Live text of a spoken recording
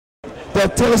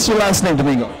Tell us your last name,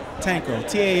 Domingo. Tanco,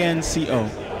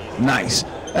 T-A-N-C-O. Nice.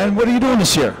 And what are you doing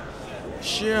this year?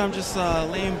 Sure, I'm just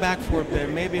laying back for a bit.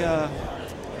 Maybe, you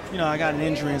know, I got an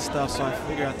injury and stuff, so I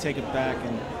figure I'll take it back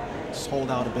and just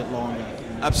hold out a bit longer.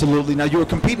 Absolutely. Now, you were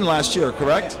competing last year,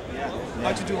 correct? Yeah.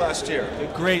 How'd you do last year?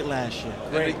 Did great last year.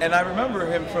 Great. And I remember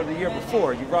him from the year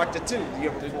before. You rocked it too, the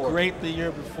year before. Great the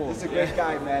year before. He's a great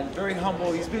guy, man. Very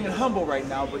humble. He's being humble right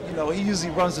now, but, you know, he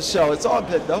usually runs the show. It's all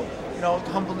good, though. You know,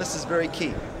 humbleness is very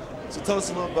key. So tell us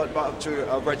a little bit about your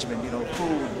regimen, you know,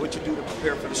 food, what you do to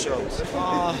prepare for the shows.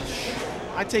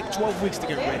 I take 12 weeks to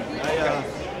get ready.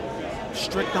 I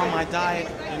strict on my diet,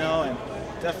 you know, and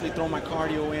definitely throw my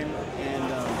cardio in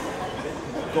and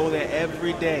go there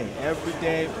every day,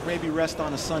 maybe rest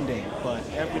on a Sunday, but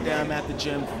every day I'm at the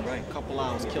gym for a couple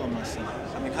hours killing myself.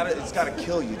 I mean, it's got to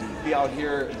kill you, dude. Be out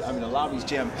here, I mean, the lobby's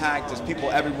jam-packed, there's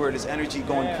people everywhere, there's energy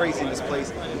going crazy in this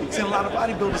place. You've seen a lot of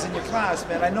bodybuilders in your class,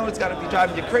 man. I know it's got to be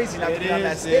driving you crazy not to be on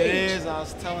that stage. It is. I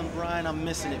was telling Brian I'm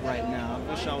missing it right now.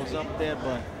 I wish I was up there,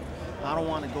 but I don't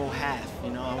want to go half, you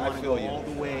know. I want to go all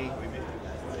the way.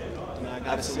 You know, I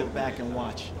got to sit back and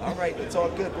watch. All right, it's all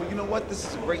good. Well, you know what? This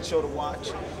is a great show to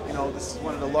watch. You know, this is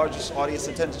one of the largest audience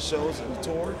attention shows on the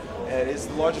tour. It is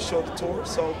the largest show of the tour,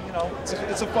 so, you know,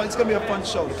 it's going to be a fun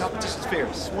show. The competition's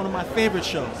fierce. It's one of my favorite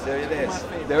shows. There it is.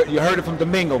 There, you heard it from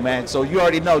Domingo, man, so you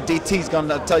already know DT's going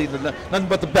to tell you nothing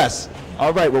but the best.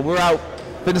 All right, well, we're out.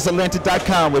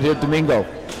 FitnessAtlanta.com with here, Domingo.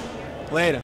 Later.